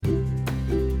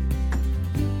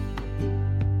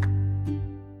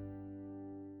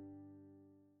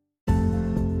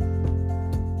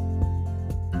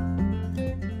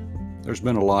There's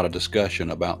been a lot of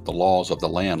discussion about the laws of the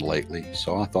land lately,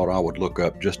 so I thought I would look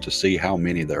up just to see how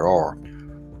many there are.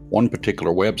 One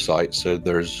particular website said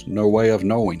there's no way of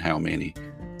knowing how many,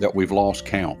 that we've lost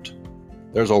count.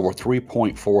 There's over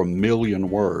 3.4 million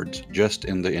words just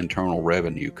in the Internal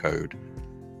Revenue Code,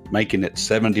 making it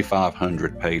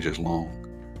 7,500 pages long.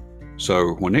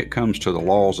 So when it comes to the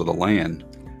laws of the land,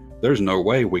 there's no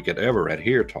way we could ever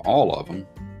adhere to all of them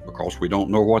because we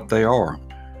don't know what they are.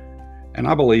 And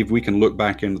I believe we can look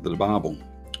back into the Bible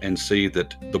and see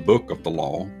that the book of the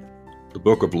law, the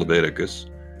book of Leviticus,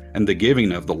 and the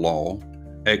giving of the law,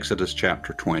 Exodus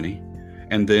chapter 20,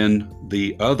 and then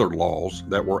the other laws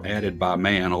that were added by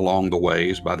man along the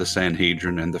ways by the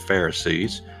Sanhedrin and the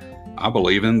Pharisees, I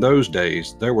believe in those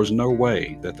days there was no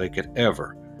way that they could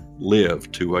ever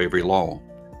live to every law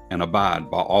and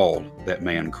abide by all that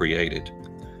man created.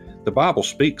 The Bible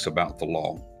speaks about the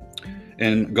law.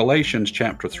 In Galatians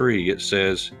chapter 3, it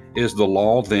says, "Is the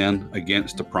law then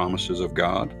against the promises of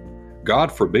God?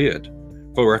 God forbid.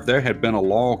 For if there had been a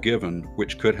law given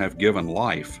which could have given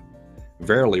life,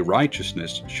 verily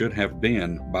righteousness should have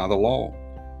been by the law.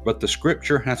 But the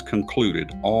Scripture hath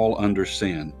concluded all under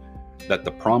sin, that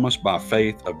the promise by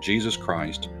faith of Jesus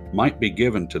Christ might be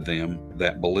given to them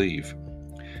that believe."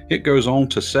 It goes on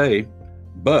to say,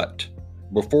 "But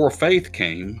before faith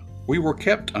came, we were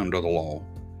kept under the law,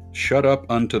 shut up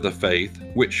unto the faith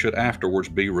which should afterwards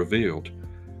be revealed.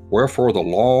 Wherefore the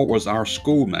law was our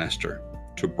schoolmaster,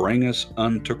 to bring us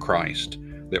unto Christ,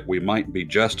 that we might be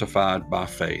justified by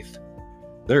faith."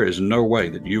 There is no way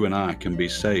that you and I can be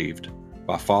saved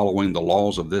by following the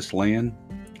laws of this land,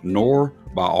 nor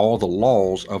by all the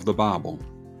laws of the Bible.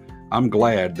 I'm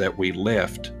glad that we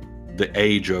left the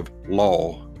age of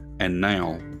law, and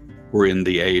now we're in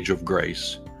the age of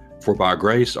grace. For by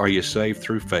grace are ye saved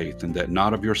through faith, and that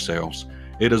not of yourselves.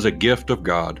 It is a gift of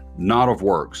God, not of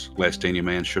works, lest any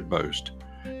man should boast.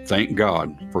 Thank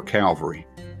God for Calvary,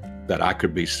 that I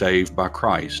could be saved by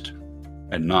Christ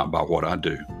and not by what I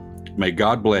do. May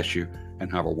God bless you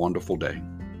and have a wonderful day.